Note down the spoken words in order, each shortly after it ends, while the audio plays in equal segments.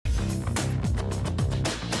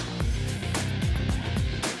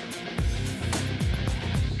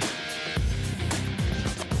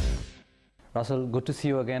Russell, good to see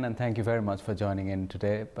you again, and thank you very much for joining in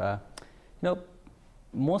today.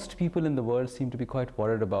 Most people in the world seem to be quite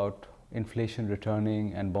worried about inflation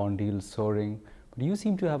returning and bond yields soaring. But you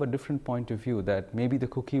seem to have a different point of view, that maybe the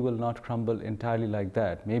cookie will not crumble entirely like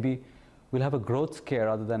that. Maybe we'll have a growth scare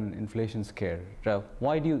rather than an inflation scare.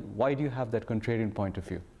 Why do you have that contrarian point of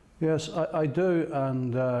view? Yes, I do,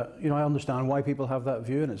 and I understand why people have that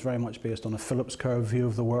view, and it's very much based on a Phillips curve view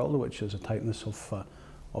of the world, which is a tightness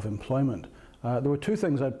of employment. There were two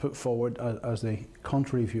things I'd put forward as the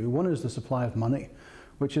contrary view. One is the supply of money,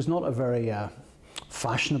 which is not a very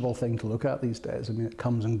fashionable thing to look at these days. I mean, it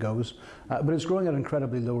comes and goes, but it's growing at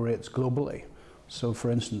incredibly low rates globally. So,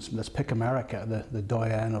 for instance, let's pick America, the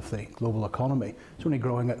Udayan of the global economy. It's only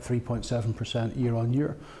growing at 3.7% year on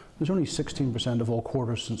year. There's only 16% of all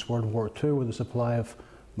quarters since World War II where the supply of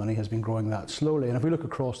money has been growing that slowly. And if we look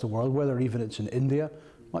across the world, whether even it's in India,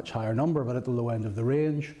 much higher number, but at the low end of the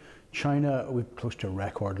range. China, we're close to a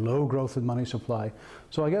record low growth in money supply.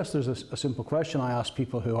 So I guess there's a simple question I ask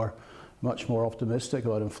people who are much more optimistic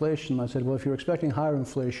about inflation. I said, well, if you're expecting higher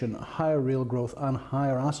inflation, higher real growth and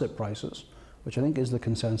higher asset prices, which I think is the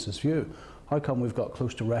consensus view, how come we've got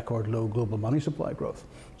close to record low global money supply growth?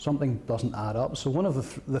 Something doesn't add up. So one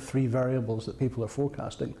of the three variables that people are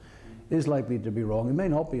forecasting is likely to be wrong. It may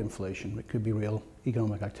not be inflation, it could be real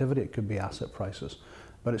economic activity, it could be asset prices.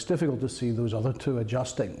 But it's difficult to see those other two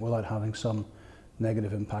adjusting without having some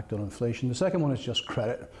negative impact on inflation. The second one is just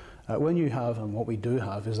credit. When you have, and what we do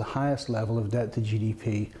have, is the highest level of debt to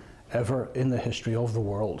GDP ever in the history of the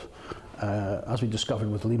world. As we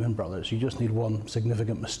discovered with Lehman Brothers, you just need one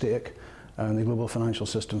significant mistake and the global financial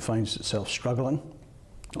system finds itself struggling.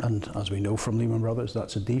 And as we know from Lehman Brothers,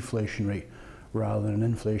 that's a deflationary rather than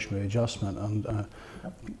an inflationary adjustment. And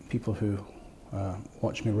people who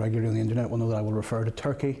watch me regularly on the internet will know that I will refer to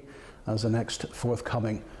Turkey as the next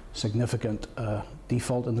forthcoming significant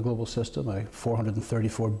default in the global system, a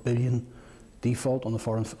 434 billion default on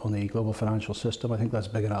the global financial system. I think that's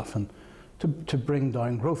big enough and to bring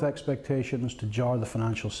down growth expectations, to jar the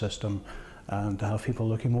financial system, and to have people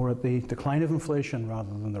looking more at the decline of inflation rather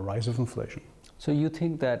than the rise of inflation. So you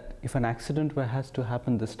think that if an accident has to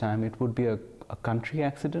happen this time, it would be a country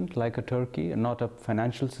accident like a Turkey and not a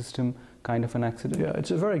financial system kind of an accident? Yeah,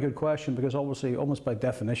 it's a very good question, because obviously, almost by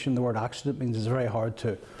definition, the word accident means it's very hard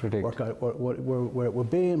to predict. Work out where it will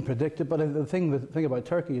be and predict it. But the thing about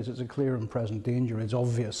Turkey is it's a clear and present danger. It's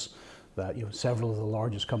obvious that several of the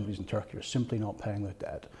largest companies in Turkey are simply not paying their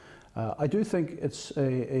debt. I do think it's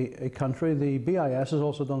a country. The BIS has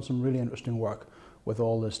also done some really interesting work with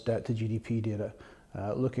all this debt to GDP data,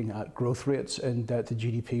 looking at growth rates in debt to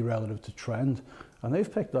GDP relative to trend. And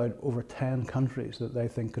they've picked out over 10 countries that they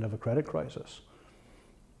think could have a credit crisis.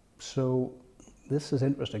 So this is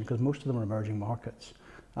interesting because most of them are emerging markets.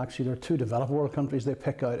 Actually, there are two developed world countries they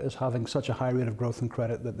pick out as having such a high rate of growth and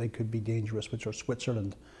credit that they could be dangerous, which are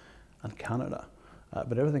Switzerland and Canada.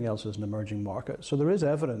 But everything else is an emerging market. So there is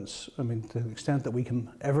evidence, I mean, to the extent that we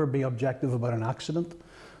can ever be objective about an accident,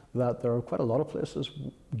 that there are quite a lot of places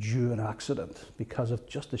due an accident because of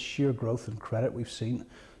just the sheer growth in credit we've seen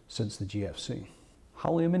since the GFC.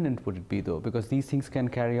 How imminent would it be though? Because these things can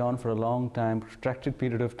carry on for a long time, protracted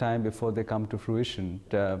period of time before they come to fruition.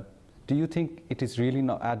 Do you think it is really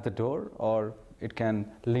not at the door, or it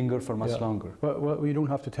can linger for much longer? Well, you don't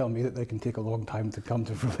have to tell me that they can take a long time to come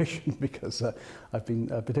to fruition, because I've been,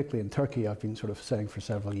 particularly in Turkey, I've been sort of saying for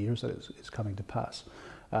several years that it's coming to pass.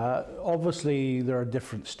 Obviously, there are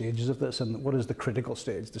different stages of this, and what is the critical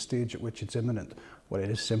stage, the stage at which it's imminent? Well, it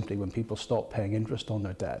is simply when people stop paying interest on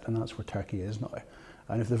their debt, and that's where Turkey is now.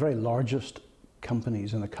 And if the very largest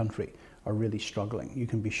companies in the country are really struggling, you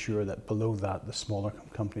can be sure that below that, the smaller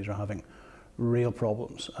companies are having real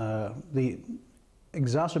problems. The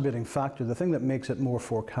exacerbating factor, the thing that makes it more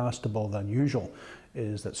forecastable than usual,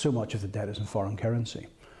 is that so much of the debt is in foreign currency.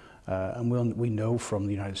 And we know from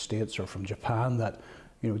the United States or from Japan that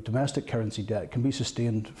domestic currency debt can be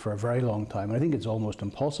sustained for a very long time. And I think it's almost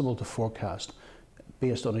impossible to forecast,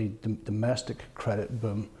 based on a domestic credit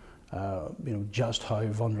boom, just how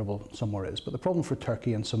vulnerable somewhere is. But the problem for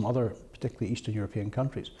Turkey and some other, particularly Eastern European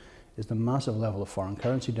countries, is the massive level of foreign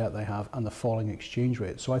currency debt they have and the falling exchange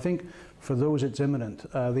rate. So I think for those it's imminent.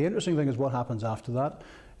 The interesting thing is what happens after that.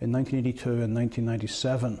 In 1982 and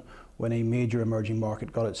 1997, when a major emerging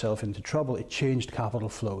market got itself into trouble, it changed capital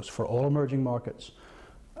flows for all emerging markets,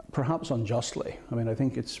 perhaps unjustly. I mean, I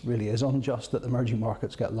think it really is unjust that emerging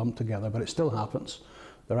markets get lumped together, but it still happens.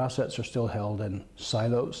 Their assets are still held in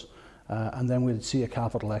silos. And then we'd see a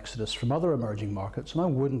capital exodus from other emerging markets, and I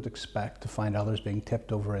wouldn't expect to find others being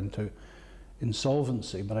tipped over into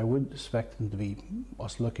insolvency, but I would expect them to be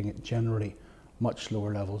us looking at generally much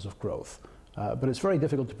lower levels of growth. But it's very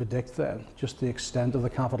difficult to predict then just the extent of the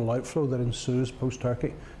capital outflow that ensues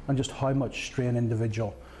post-Turkey and just how much strain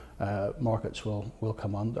individual markets will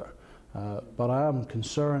come under. But I am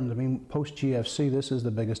concerned. I mean, post-GFC, this is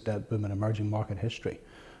the biggest debt boom in emerging market history,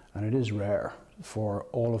 and it is rare for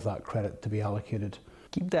all of that credit to be allocated.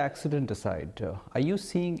 Keep the accident aside. Are you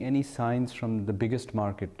seeing any signs from the biggest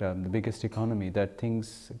market, the biggest economy, that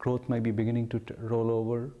growth might be beginning to roll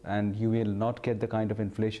over and you will not get the kind of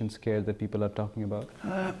inflation scare that people are talking about?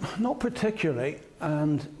 Not particularly,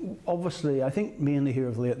 and obviously I think mainly here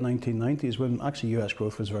of the late 1990s when actually US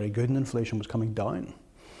growth was very good and inflation was coming down.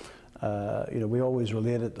 We always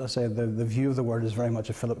relate it, I say the view of the world is very much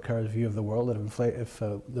a Philip Kerr's view of the world, that if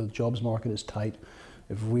the jobs market is tight,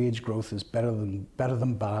 if wage growth is better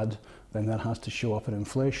than bad, then that has to show up in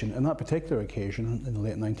inflation. In that particular occasion, in the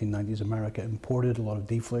late 1990s, America imported a lot of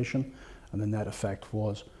deflation, and the net effect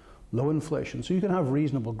was low inflation. So you can have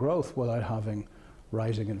reasonable growth without having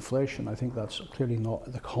rising inflation. I think that's clearly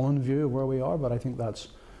not the common view of where we are, but I think that's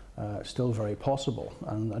still very possible.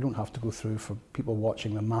 And I don't have to go through for people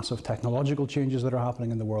watching the massive technological changes that are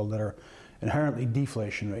happening in the world that are inherently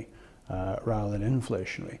deflationary rather than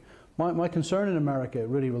inflationary. My concern in America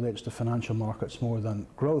really relates to financial markets more than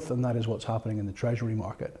growth, and that is what's happening in the Treasury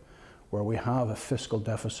market, where we have a fiscal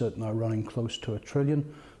deficit now running close to $1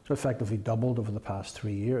 trillion, so effectively doubled over the past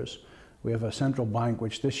 3 years. We have a central bank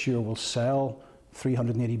which this year will sell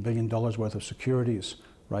 $380 billion worth of securities,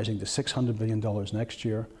 rising to $600 billion next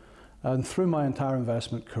year. And through my entire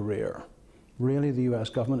investment career, really the US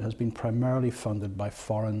government has been primarily funded by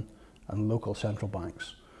foreign and local central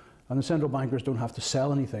banks. And the central bankers don't have to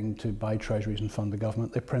sell anything to buy treasuries and fund the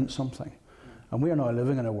government, they print something. And we are now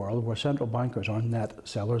living in a world where central bankers are net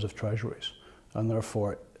sellers of treasuries, and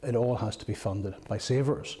therefore it all has to be funded by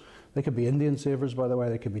savers. They could be Indian savers, by the way,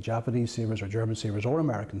 they could be Japanese savers or German savers or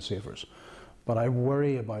American savers. But I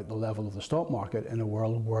worry about the level of the stock market in a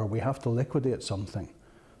world where we have to liquidate something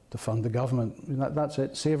to fund the government. That's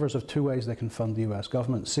it. Savers have two ways they can fund the US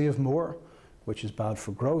government: save more, which is bad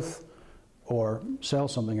for growth, or sell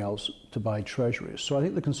something else to buy treasuries. So I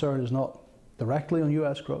think the concern is not directly on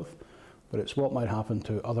US growth, but it's what might happen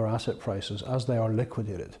to other asset prices as they are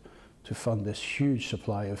liquidated to fund this huge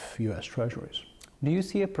supply of US treasuries. Do you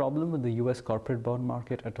see a problem with the US corporate bond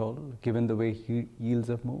market at all, given the way yields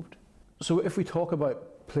have moved? So if we talk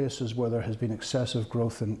about places where there has been excessive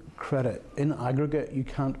growth in credit, in aggregate, you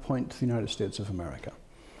can't point to the United States of America.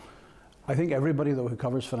 I think everybody, though, who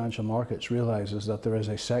covers financial markets realizes that there is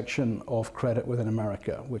a section of credit within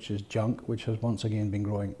America, which is junk, which has once again been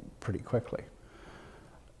growing pretty quickly.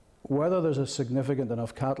 Whether there's a significant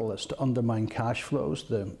enough catalyst to undermine cash flows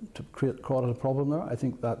to create a problem there, I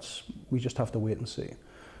think we just have to wait and see.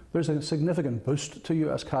 There's a significant boost to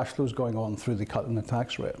US cash flows going on through the cut in the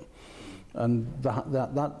tax rate. And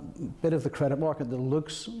that bit of the credit market that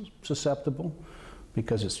looks susceptible,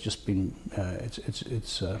 because it's just been,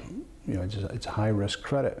 it's high risk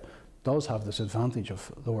credit, does have this advantage of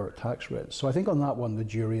lower tax rates. So I think on that one, the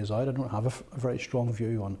jury is out. I don't have a very strong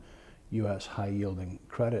view on US high yielding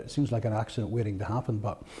credit. It seems like an accident waiting to happen,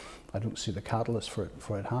 but I don't see the catalyst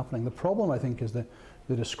for it happening. The problem, I think, is the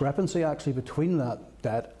discrepancy actually between that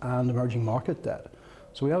debt and emerging market debt.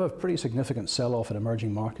 So we have a pretty significant sell-off in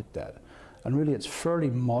emerging market debt, and really it's fairly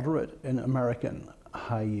moderate in American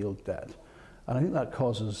high yield debt. And I think that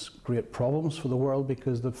causes great problems for the world,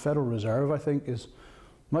 because the Federal Reserve, I think, is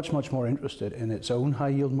much, much more interested in its own high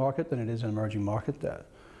yield market than it is in emerging market debt.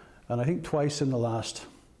 And I think twice in the last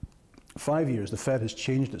 5 years, the Fed has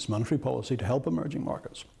changed its monetary policy to help emerging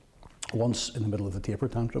markets. Once in the middle of the taper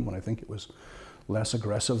tantrum, when I think it was less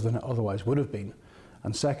aggressive than it otherwise would have been.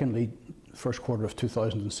 And secondly, first quarter of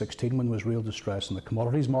 2016, when there was real distress in the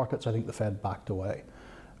commodities markets, I think the Fed backed away.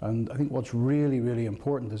 And I think what's really, really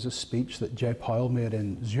important is this speech that Jay Powell made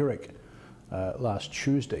in Zurich last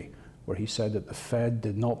Tuesday, where he said that the Fed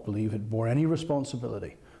did not believe it bore any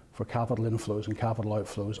responsibility for capital inflows and capital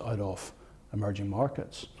outflows out of emerging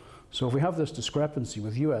markets. So if we have this discrepancy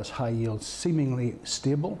with US high yields seemingly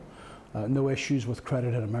stable, no issues with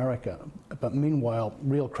credit in America, but meanwhile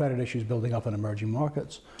real credit issues building up in emerging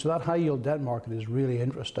markets. So that high yield debt market is really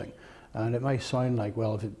interesting, and it might sound like,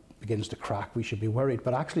 well, if it begins to crack we should be worried,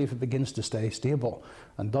 but actually if it begins to stay stable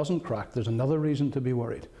and doesn't crack, there's another reason to be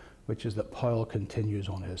worried, which is that Powell continues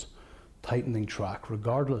on his tightening track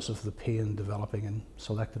regardless of the pain developing in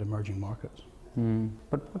selected emerging markets.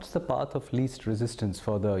 But what's the path of least resistance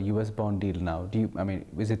for the US bond deal now?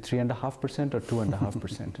 Is it 3.5% or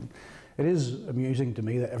 2.5%? It is amusing to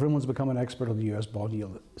me that everyone's become an expert on the US bond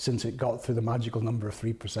yield since it got through the magical number of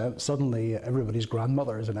 3%. Suddenly, everybody's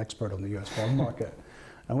grandmother is an expert on the US bond market.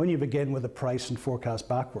 And when you begin with a price and forecast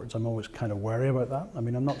backwards, I'm always kind of wary about that.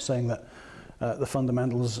 I'm not saying that the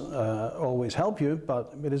fundamentals always help you,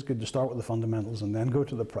 but it is good to start with the fundamentals and then go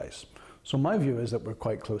to the price. So my view is that we're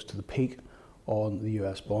quite close to the peak on the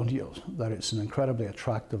US bond yield, that it's an incredibly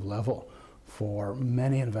attractive level for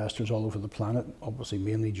many investors all over the planet, obviously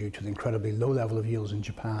mainly due to the incredibly low level of yields in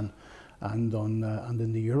Japan and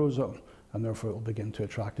in the Eurozone, and therefore it will begin to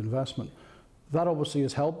attract investment. That obviously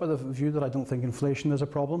is helped by the view that I don't think inflation is a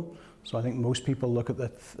problem. So I think most people look at the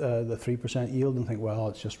 3% yield and think, well,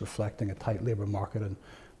 it's just reflecting a tight labour market and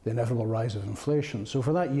the inevitable rise of inflation. So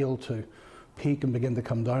for that yield to peak and begin to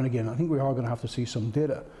come down again, I think we are going to have to see some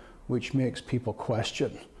data which makes people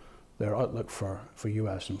question their outlook for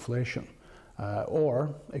US inflation.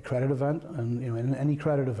 Or a credit event, and in any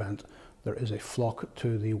credit event, there is a flock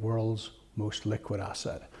to the world's most liquid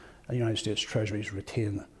asset. And United States Treasuries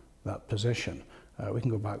retain that position. We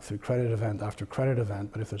can go back through credit event after credit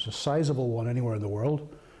event, but if there's a sizable one anywhere in the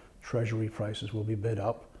world, Treasury prices will be bid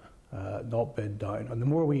up, not bid down. And the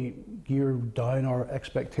more we gear down our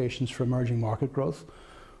expectations for emerging market growth,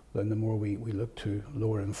 then the more we look to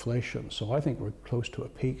lower inflation. So I think we're close to a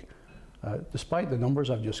peak. Despite the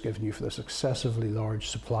numbers I've just given you for this excessively large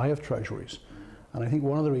supply of treasuries. And I think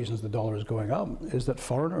one of the reasons the dollar is going up is that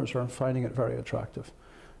foreigners are finding it very attractive.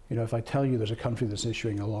 If I tell you there's a country that's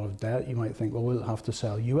issuing a lot of debt, you might think, well, we'll have to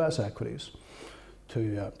sell US equities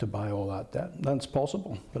to buy all that debt. That's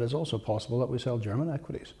possible, but it's also possible that we sell German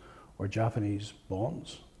equities or Japanese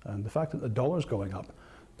bonds. And the fact that the dollar's going up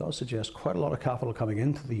does suggest quite a lot of capital coming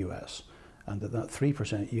into the US, and that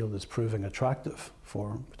 3% yield is proving attractive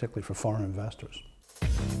particularly for foreign investors.